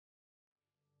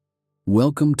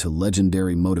Welcome to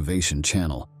Legendary Motivation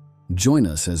Channel. Join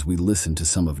us as we listen to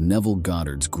some of Neville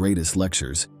Goddard's greatest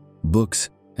lectures, books,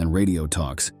 and radio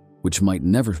talks, which might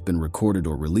never have been recorded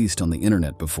or released on the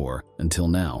internet before until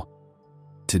now.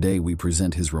 Today we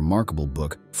present his remarkable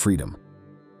book, Freedom.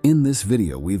 In this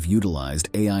video, we've utilized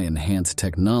AI-enhanced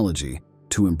technology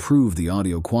to improve the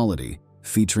audio quality,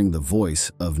 featuring the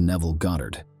voice of Neville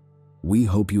Goddard. We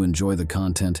hope you enjoy the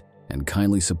content and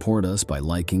kindly support us by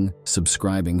liking,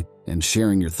 subscribing, and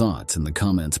sharing your thoughts in the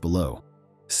comments below.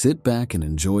 Sit back and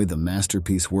enjoy the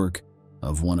masterpiece work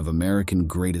of one of America's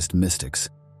greatest mystics,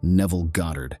 Neville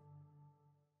Goddard.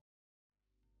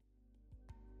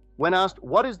 When asked,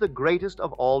 "What is the greatest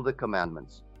of all the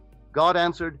commandments?" God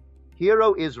answered, "Hear,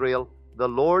 O Israel, the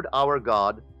Lord our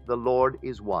God, the Lord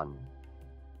is one.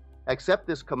 Accept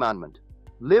this commandment,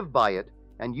 live by it,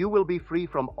 and you will be free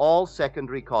from all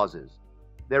secondary causes.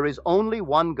 There is only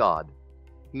one God.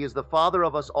 He is the Father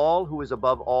of us all, who is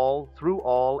above all, through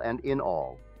all, and in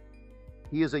all.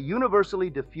 He is a universally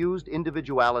diffused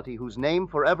individuality whose name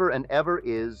forever and ever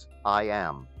is I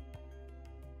Am.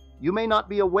 You may not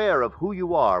be aware of who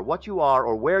you are, what you are,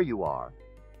 or where you are,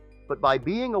 but by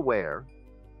being aware,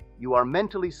 you are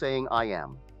mentally saying I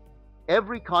Am.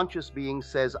 Every conscious being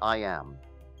says I Am.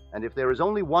 And if there is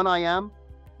only one I Am,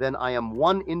 then I am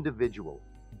one individual,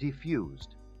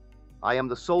 diffused. I am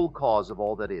the sole cause of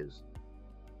all that is.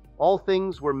 All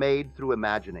things were made through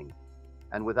imagining,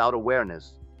 and without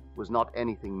awareness was not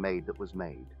anything made that was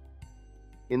made."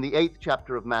 In the 8th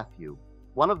chapter of Matthew,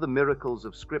 one of the miracles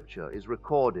of Scripture is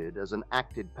recorded as an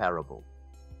acted parable.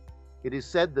 It is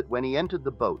said that when he entered the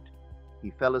boat,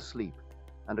 he fell asleep,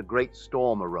 and a great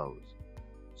storm arose.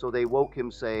 So they woke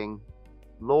him, saying,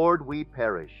 "Lord, we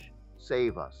perish,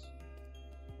 save us."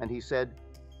 And he said,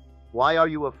 "Why are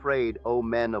you afraid, O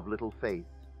men of little faith?"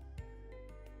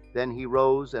 Then he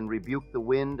rose and rebuked the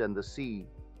wind and the sea,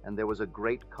 and there was a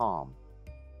great calm.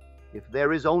 If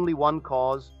there is only one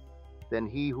cause, then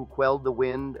he who quelled the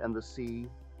wind and the sea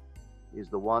is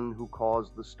the one who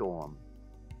caused the storm.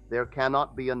 There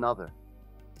cannot be another.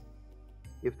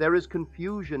 If there is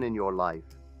confusion in your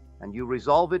life, and you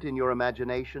resolve it in your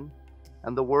imagination,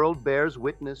 and the world bears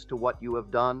witness to what you have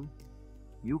done,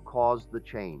 you caused the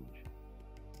change.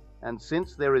 And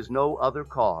since there is no other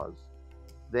cause,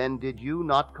 then did you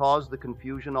not cause the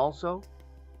confusion also?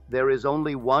 There is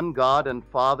only one God and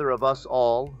Father of us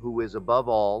all, who is above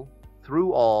all,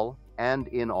 through all, and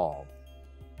in all.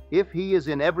 If he is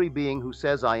in every being who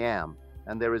says I am,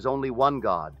 and there is only one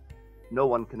God, no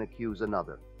one can accuse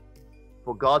another.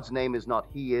 For God's name is not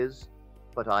He is,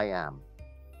 but I am.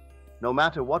 No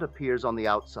matter what appears on the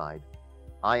outside,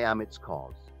 I am its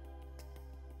cause.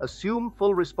 Assume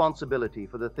full responsibility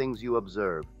for the things you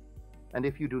observe, and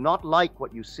if you do not like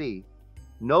what you see,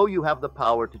 know you have the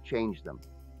power to change them.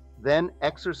 Then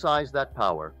exercise that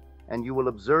power, and you will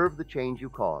observe the change you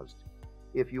caused.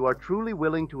 If you are truly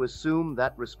willing to assume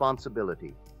that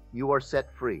responsibility, you are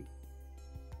set free.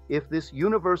 If this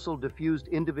universal diffused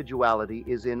individuality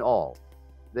is in all,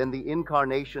 then the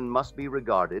incarnation must be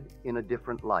regarded in a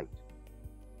different light.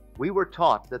 We were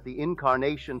taught that the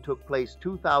incarnation took place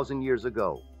 2,000 years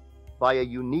ago by a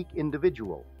unique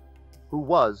individual who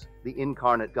was the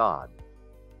incarnate God.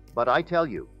 But I tell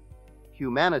you,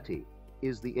 humanity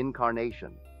is the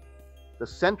incarnation. The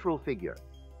central figure,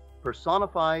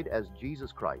 personified as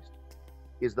Jesus Christ,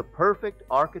 is the perfect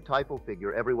archetypal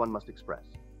figure everyone must express.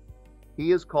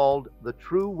 He is called the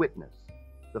true witness,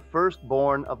 the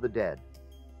firstborn of the dead.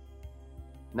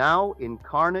 Now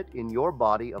incarnate in your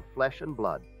body of flesh and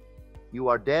blood, you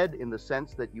are dead in the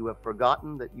sense that you have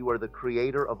forgotten that you are the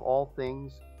creator of all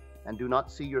things and do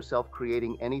not see yourself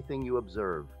creating anything you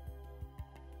observe.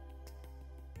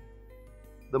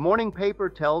 The morning paper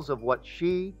tells of what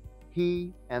she,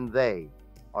 he, and they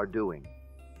are doing,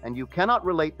 and you cannot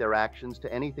relate their actions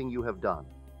to anything you have done.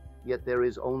 Yet there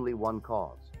is only one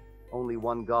cause, only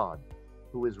one God,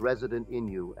 who is resident in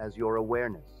you as your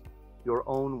awareness, your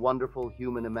own wonderful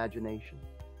human imagination.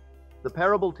 The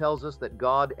parable tells us that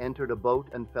God entered a boat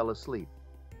and fell asleep.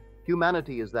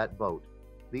 Humanity is that boat,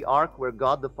 the ark where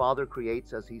God the Father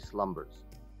creates as He slumbers.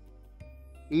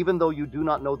 Even though you do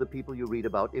not know the people you read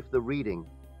about, if the reading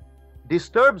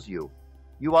disturbs you,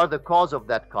 you are the cause of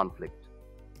that conflict.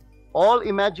 All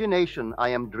imagination I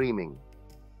am dreaming,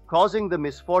 causing the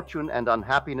misfortune and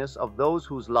unhappiness of those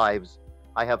whose lives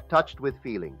I have touched with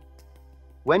feeling.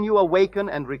 When you awaken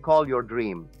and recall your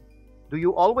dream, do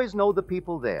you always know the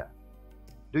people there?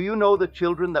 Do you know the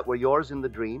children that were yours in the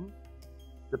dream?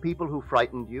 The people who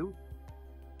frightened you?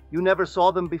 You never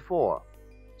saw them before,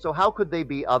 so how could they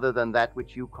be other than that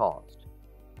which you caused?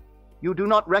 You do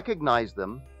not recognize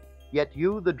them, Yet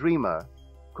you, the dreamer,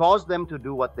 caused them to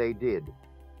do what they did.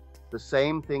 The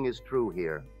same thing is true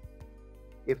here.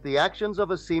 If the actions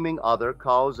of a seeming other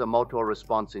cause a motor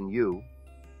response in you,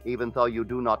 even though you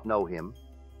do not know him,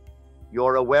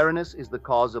 your awareness is the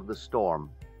cause of the storm.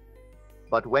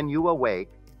 But when you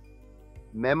awake,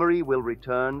 memory will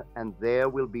return and there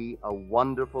will be a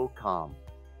wonderful calm.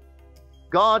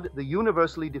 God, the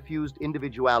universally diffused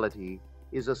individuality,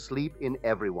 is asleep in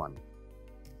everyone.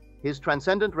 His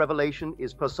transcendent revelation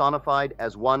is personified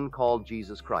as one called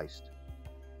Jesus Christ.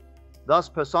 Thus,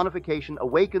 personification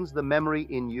awakens the memory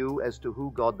in you as to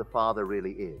who God the Father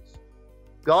really is.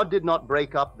 God did not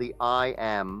break up the I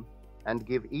am and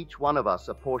give each one of us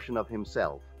a portion of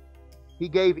himself. He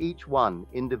gave each one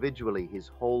individually his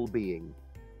whole being.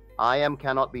 I am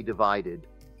cannot be divided,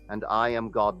 and I am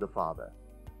God the Father.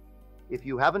 If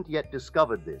you haven't yet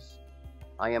discovered this,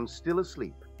 I am still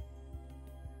asleep.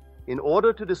 In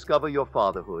order to discover your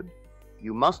fatherhood,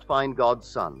 you must find God's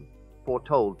Son,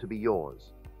 foretold to be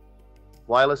yours.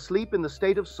 While asleep in the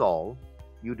state of Saul,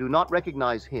 you do not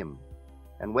recognize him,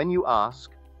 and when you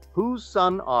ask, "Whose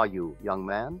son are you, young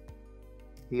man?"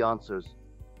 he answers,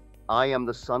 "I am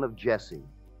the son of Jesse,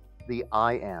 the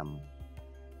I am."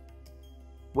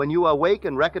 When you awake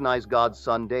and recognize God's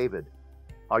son David,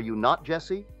 are you not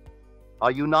Jesse?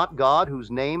 Are you not God,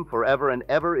 whose name forever and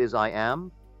ever is I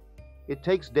am? It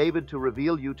takes David to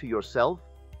reveal you to yourself,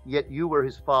 yet you were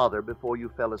his father before you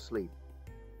fell asleep.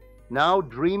 Now,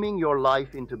 dreaming your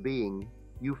life into being,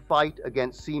 you fight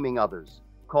against seeming others,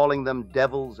 calling them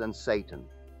devils and Satan.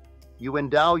 You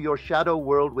endow your shadow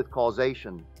world with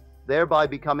causation, thereby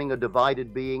becoming a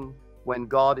divided being when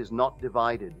God is not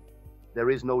divided. There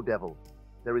is no devil.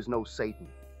 There is no Satan.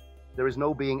 There is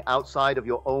no being outside of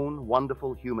your own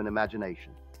wonderful human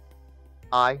imagination.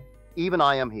 I, even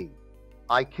I am he.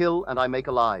 I kill and I make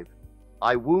alive.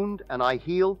 I wound and I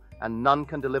heal, and none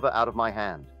can deliver out of my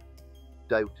hand.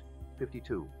 Doubt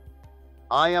 52.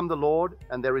 I am the Lord,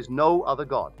 and there is no other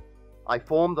God. I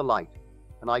form the light,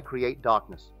 and I create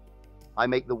darkness. I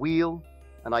make the weal,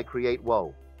 and I create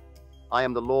woe. I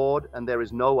am the Lord, and there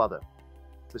is no other.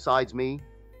 Besides me,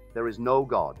 there is no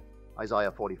God.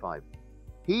 Isaiah 45.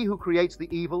 He who creates the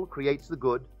evil creates the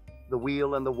good, the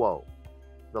weal and the woe,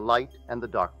 the light and the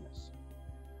darkness.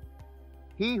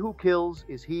 He who kills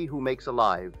is he who makes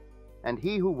alive, and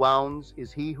he who wounds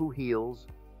is he who heals,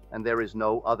 and there is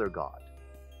no other God.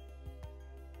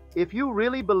 If you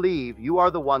really believe you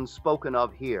are the one spoken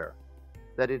of here,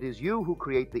 that it is you who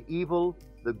create the evil,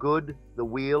 the good, the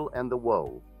weal, and the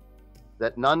woe,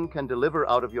 that none can deliver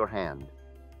out of your hand,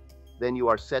 then you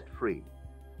are set free.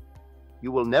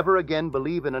 You will never again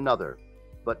believe in another,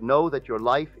 but know that your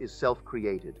life is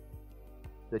self-created,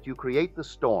 that you create the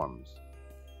storms,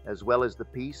 as well as the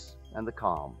peace and the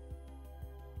calm.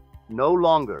 No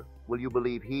longer will you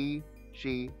believe he,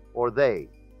 she, or they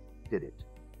did it,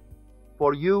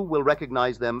 for you will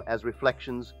recognize them as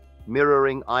reflections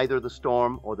mirroring either the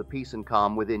storm or the peace and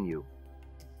calm within you.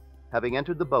 Having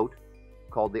entered the boat,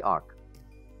 called the ark,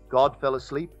 God fell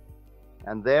asleep,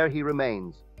 and there he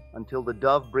remains until the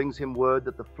dove brings him word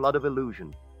that the flood of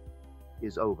illusion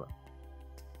is over.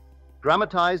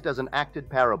 Dramatized as an acted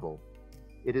parable,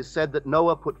 it is said that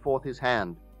Noah put forth his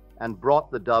hand and brought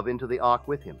the dove into the ark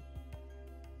with him.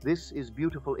 This is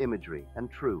beautiful imagery and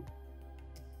true.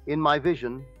 In my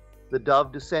vision, the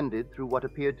dove descended through what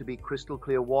appeared to be crystal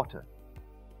clear water.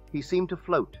 He seemed to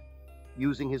float,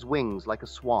 using his wings like a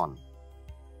swan.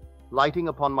 Lighting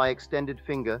upon my extended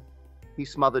finger, he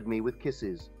smothered me with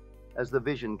kisses as the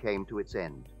vision came to its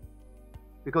end.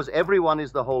 Because everyone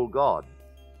is the whole God,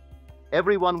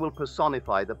 everyone will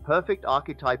personify the perfect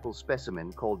archetypal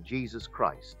specimen called Jesus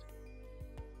Christ.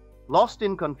 Lost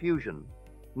in confusion,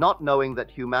 not knowing that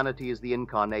humanity is the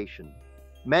incarnation,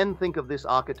 men think of this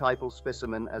archetypal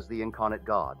specimen as the incarnate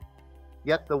God.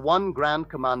 Yet the one grand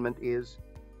commandment is,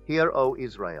 "Hear, O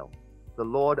Israel, the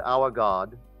Lord our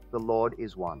God, the Lord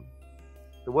is one."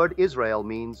 The word Israel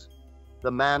means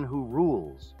the man who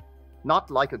rules,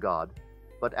 not like a god,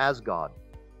 but as God,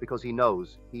 because he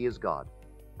knows he is God.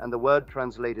 And the word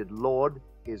translated Lord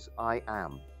is I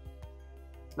am.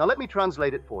 Now let me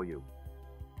translate it for you.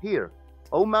 Hear,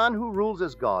 O man who rules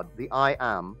as God, the I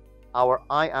am, our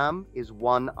I am is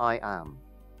one I am.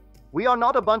 We are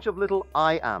not a bunch of little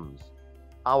I ams.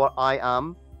 Our I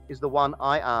am is the one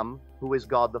I am who is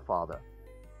God the Father.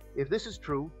 If this is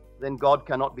true, then God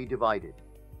cannot be divided.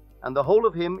 And the whole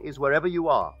of him is wherever you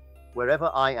are, wherever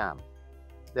I am.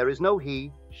 There is no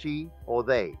he, she, or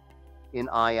they in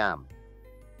I am.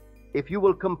 If you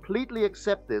will completely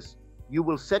accept this, you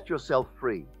will set yourself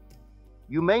free.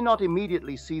 You may not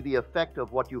immediately see the effect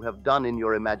of what you have done in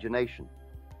your imagination.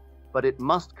 but it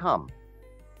must come,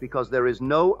 because there is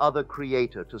no other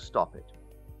creator to stop it.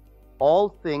 All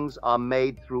things are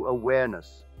made through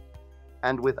awareness,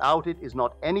 and without it is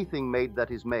not anything made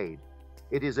that is made.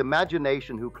 It is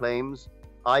imagination who claims,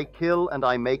 I kill and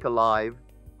I make alive,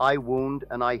 I wound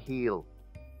and I heal.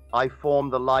 I form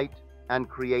the light and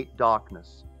create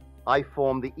darkness. I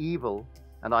form the evil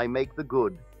and I make the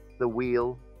good, the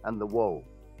weal and the woe.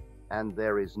 And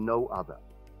there is no other.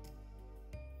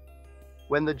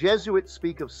 When the Jesuits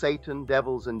speak of Satan,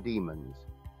 devils, and demons,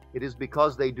 it is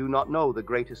because they do not know the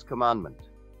greatest commandment.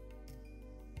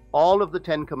 All of the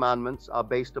 10 commandments are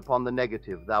based upon the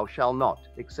negative, thou shalt not,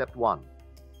 except one,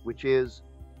 which is,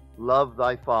 love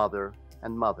thy father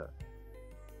and mother.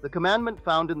 The commandment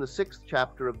found in the 6th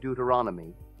chapter of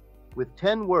Deuteronomy, with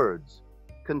 10 words,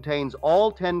 contains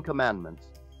all 10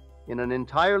 commandments in an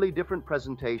entirely different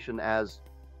presentation as,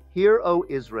 Hear, O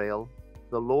Israel,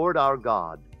 the Lord our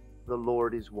God, the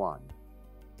Lord is one.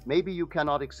 Maybe you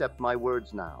cannot accept my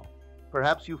words now.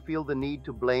 Perhaps you feel the need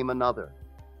to blame another,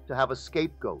 to have a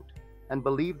scapegoat, and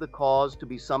believe the cause to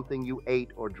be something you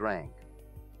ate or drank.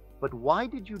 But why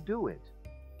did you do it?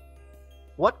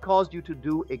 What caused you to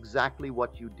do exactly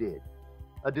what you did?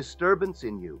 A disturbance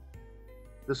in you.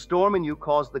 The storm in you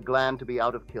caused the gland to be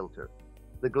out of kilter.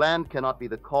 The gland cannot be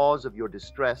the cause of your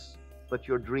distress, but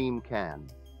your dream can.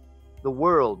 The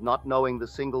world, not knowing the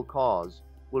single cause,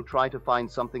 will try to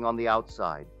find something on the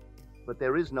outside, but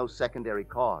there is no secondary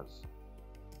cause.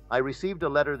 I received a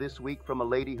letter this week from a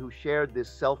lady who shared this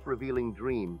self-revealing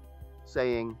dream,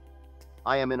 saying,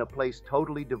 I am in a place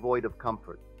totally devoid of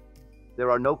comfort. There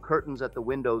are no curtains at the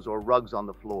windows or rugs on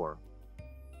the floor.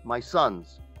 My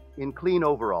sons, in clean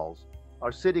overalls,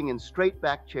 are sitting in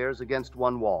straight-back chairs against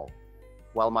one wall,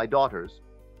 while my daughters,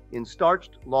 in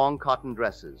starched long cotton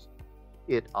dresses,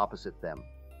 it opposite them.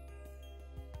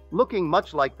 Looking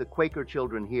much like the Quaker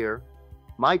children here,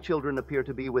 my children appear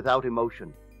to be without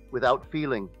emotion, without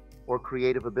feeling, or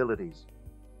creative abilities.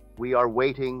 We are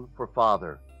waiting for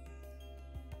Father.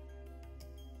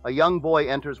 A young boy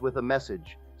enters with a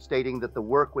message stating that the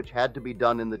work which had to be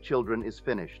done in the children is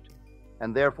finished,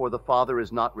 and therefore the Father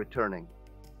is not returning.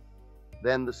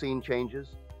 Then the scene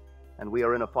changes, and we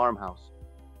are in a farmhouse.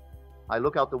 I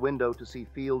look out the window to see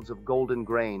fields of golden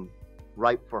grain,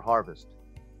 ripe for harvest.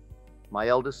 My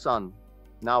eldest son,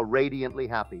 now radiantly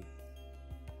happy,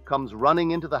 comes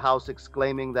running into the house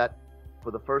exclaiming that,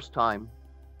 for the first time,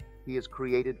 he is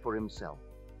created for himself.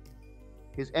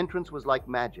 His entrance was like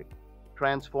magic,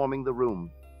 transforming the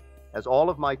room, as all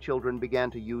of my children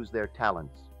began to use their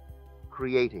talents,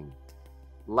 creating,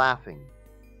 laughing,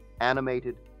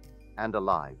 animated, and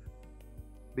alive.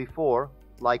 Before,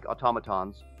 like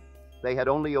automatons, they had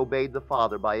only obeyed the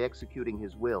Father by executing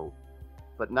his will,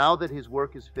 but now that his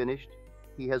work is finished,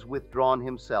 he has withdrawn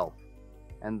himself,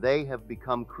 and they have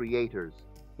become creators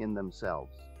in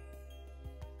themselves.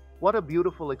 What a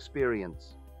beautiful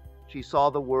experience. She saw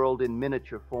the world in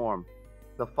miniature form.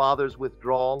 The Father's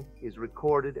withdrawal is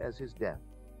recorded as his death.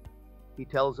 He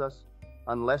tells us,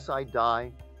 unless I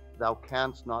die, thou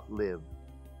canst not live.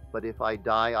 But if I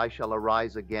die, I shall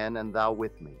arise again, and thou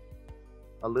with me.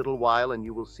 A little while, and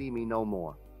you will see me no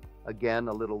more. Again,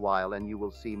 a little while, and you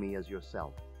will see me as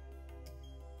yourself.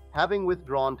 Having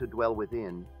withdrawn to dwell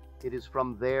within, it is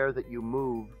from there that you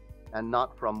move, and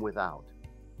not from without.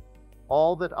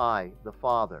 All that I, the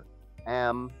Father,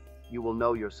 am, you will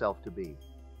know yourself to be.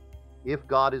 If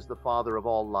God is the Father of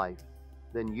all life,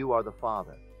 then you are the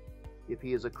Father. If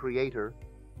he is a creator,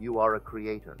 you are a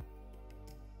creator.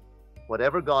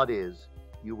 Whatever God is,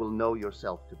 you will know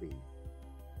yourself to be.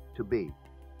 To be.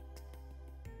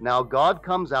 Now God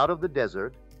comes out of the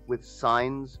desert with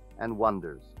signs and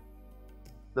wonders.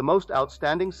 The most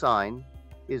outstanding sign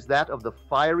is that of the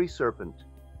fiery serpent,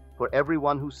 for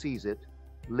everyone who sees it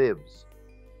lives.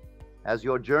 As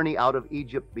your journey out of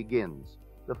Egypt begins,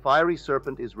 the fiery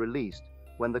serpent is released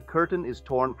when the curtain is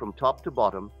torn from top to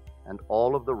bottom and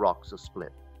all of the rocks are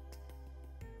split.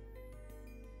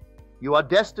 You are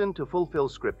destined to fulfill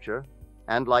Scripture,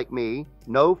 and like me,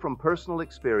 know from personal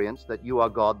experience that you are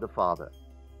God the Father.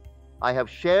 I have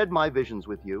shared my visions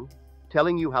with you,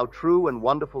 telling you how true and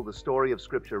wonderful the story of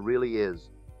Scripture really is,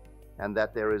 and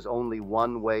that there is only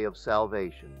one way of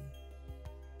salvation.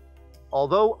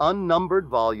 Although unnumbered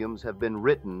volumes have been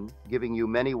written giving you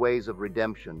many ways of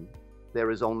redemption,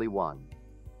 there is only one.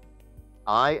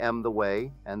 I am the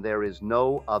way, and there is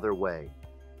no other way.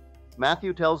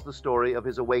 Matthew tells the story of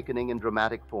his awakening in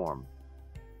dramatic form,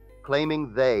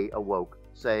 claiming they awoke,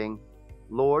 saying,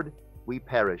 Lord, we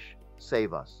perish,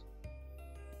 save us.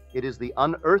 It is the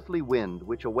unearthly wind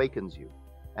which awakens you,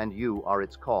 and you are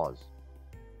its cause.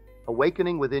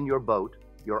 Awakening within your boat,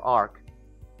 your ark,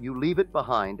 you leave it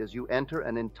behind as you enter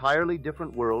an entirely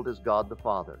different world as God the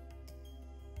Father.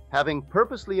 Having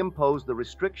purposely imposed the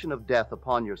restriction of death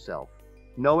upon yourself,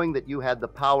 knowing that you had the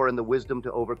power and the wisdom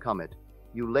to overcome it,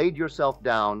 you laid yourself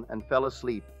down and fell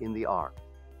asleep in the ark.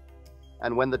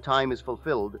 And when the time is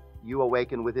fulfilled, you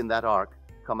awaken within that ark,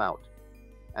 come out,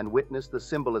 and witness the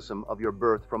symbolism of your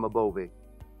birth from above.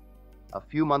 A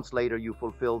few months later, you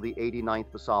fulfill the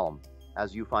 89th Psalm,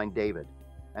 as you find David,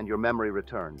 and your memory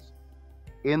returns.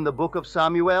 In the book of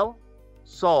Samuel,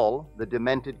 Saul, the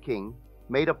demented king,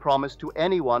 made a promise to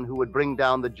anyone who would bring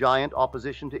down the giant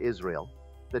opposition to Israel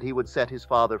that he would set his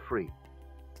father free.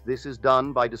 This is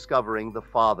done by discovering the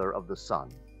father of the son.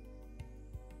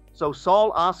 So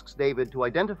Saul asks David to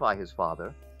identify his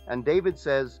father, and David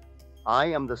says, "I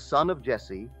am the son of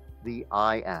Jesse, the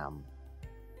I am."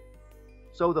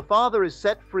 So the father is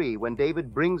set free when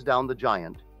David brings down the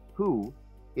giant who,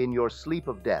 in your sleep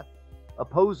of death,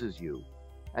 opposes you,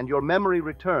 and your memory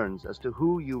returns as to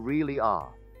who you really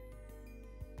are.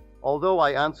 Although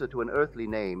I answer to an earthly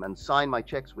name and sign my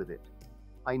checks with it,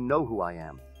 I know who I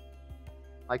am.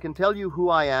 I can tell you who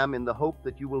I am in the hope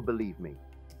that you will believe me.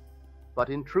 But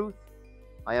in truth,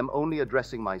 I am only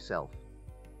addressing myself,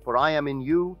 for I am in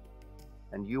you,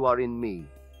 and you are in me,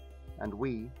 and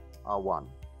we are one.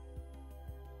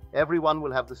 Everyone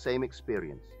will have the same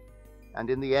experience, and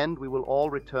in the end we will all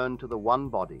return to the one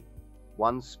body,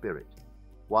 one Spirit,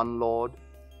 one Lord,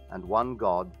 and one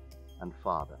God and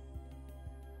Father.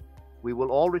 We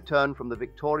will all return from the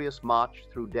victorious march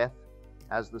through death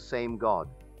as the same God,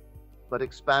 but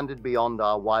expanded beyond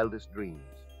our wildest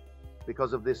dreams,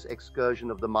 because of this excursion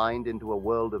of the mind into a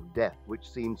world of death which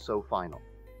seems so final.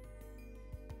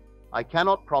 I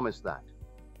cannot promise that,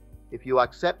 if you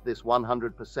accept this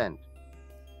 100%,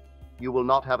 you will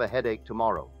not have a headache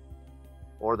tomorrow,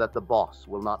 or that the boss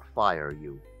will not fire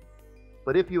you.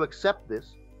 But if you accept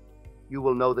this, you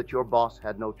will know that your boss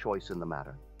had no choice in the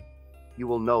matter. You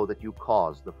will know that you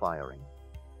caused the firing.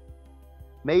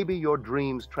 Maybe your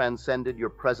dreams transcended your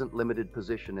present limited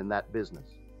position in that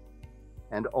business,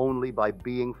 and only by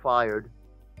being fired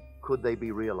could they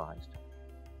be realized.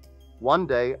 One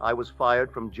day I was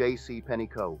fired from J.C. Penney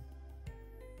Co.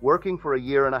 Working for a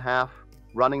year and a half,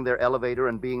 running their elevator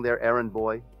and being their errand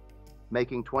boy,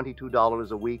 making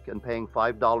 $22 a week and paying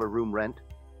 $5 room rent,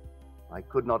 I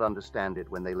could not understand it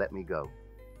when they let me go.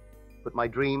 But my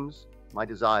dreams, my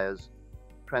desires,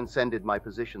 transcended my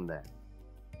position there.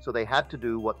 So they had to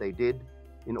do what they did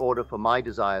in order for my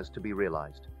desires to be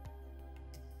realized.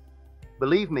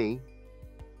 Believe me,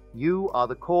 you are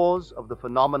the cause of the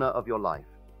phenomena of your life,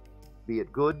 be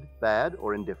it good, bad,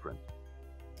 or indifferent.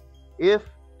 If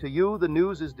to you the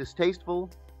news is distasteful,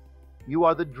 you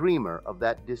are the dreamer of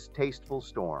that distasteful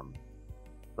storm.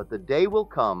 But the day will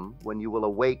come when you will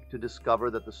awake to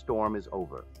discover that the storm is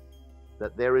over,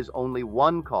 that there is only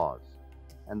one cause,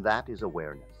 and that is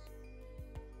awareness.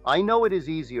 I know it is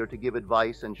easier to give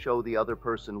advice and show the other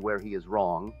person where he is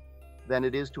wrong than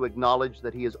it is to acknowledge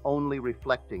that he is only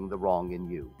reflecting the wrong in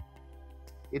you.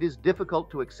 It is difficult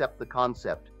to accept the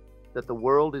concept that the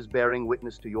world is bearing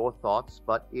witness to your thoughts,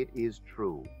 but it is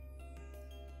true.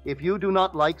 If you do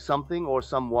not like something or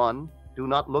someone, do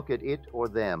not look at it or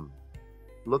them.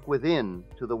 Look within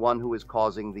to the one who is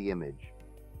causing the image.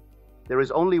 There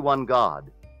is only one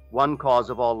God, one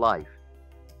cause of all life.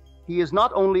 He is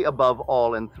not only above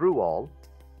all and through all,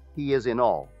 he is in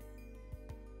all.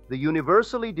 The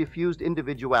universally diffused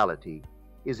individuality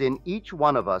is in each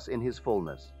one of us in his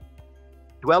fullness.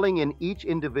 Dwelling in each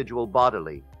individual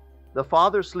bodily, the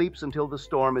Father sleeps until the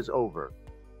storm is over.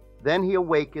 Then he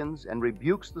awakens and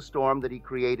rebukes the storm that he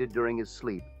created during his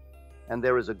sleep, and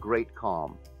there is a great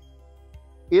calm.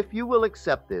 If you will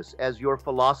accept this as your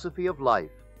philosophy of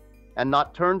life, and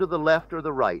not turn to the left or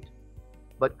the right,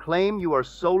 but claim you are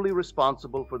solely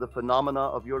responsible for the phenomena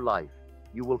of your life,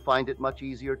 you will find it much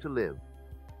easier to live.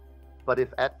 But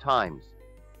if at times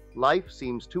life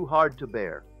seems too hard to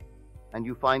bear, and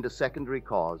you find a secondary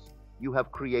cause, you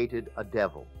have created a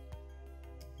devil.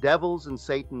 Devils and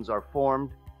Satans are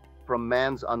formed from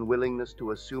man's unwillingness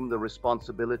to assume the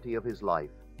responsibility of his life.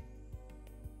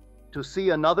 To see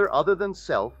another other than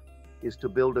self is to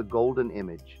build a golden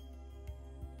image,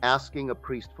 asking a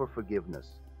priest for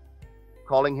forgiveness,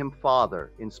 calling him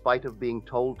Father in spite of being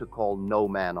told to call no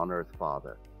man on earth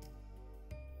Father.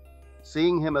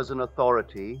 Seeing him as an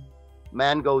authority,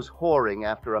 man goes whoring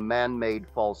after a man-made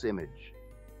false image.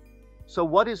 So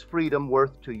what is freedom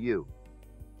worth to you?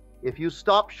 If you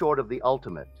stop short of the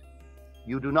ultimate,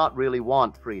 you do not really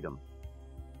want freedom.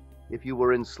 If you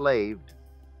were enslaved,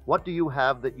 what do you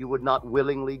have that you would not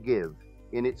willingly give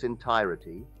in its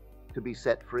entirety to be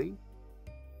set free?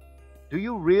 Do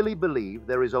you really believe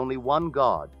there is only one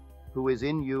God who is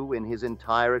in you in his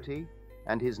entirety,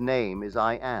 and his name is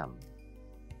I Am?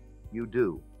 You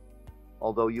do,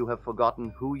 although you have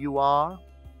forgotten who you are,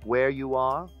 where you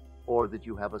are, or that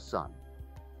you have a son.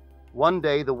 One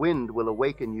day the wind will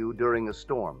awaken you during a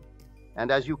storm,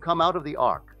 and as you come out of the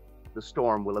ark, the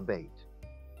storm will abate.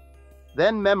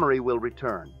 Then memory will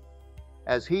return,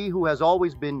 as he who has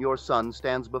always been your son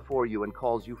stands before you and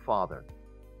calls you Father,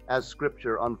 as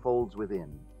Scripture unfolds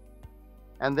within.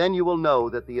 And then you will know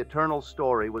that the eternal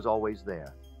story was always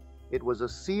there. It was a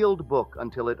sealed book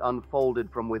until it unfolded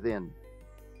from within.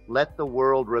 Let the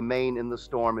world remain in the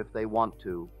storm if they want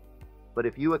to, but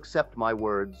if you accept my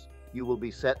words, you will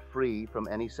be set free from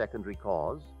any secondary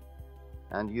cause,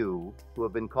 and you, who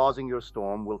have been causing your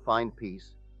storm, will find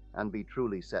peace and be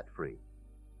truly set free.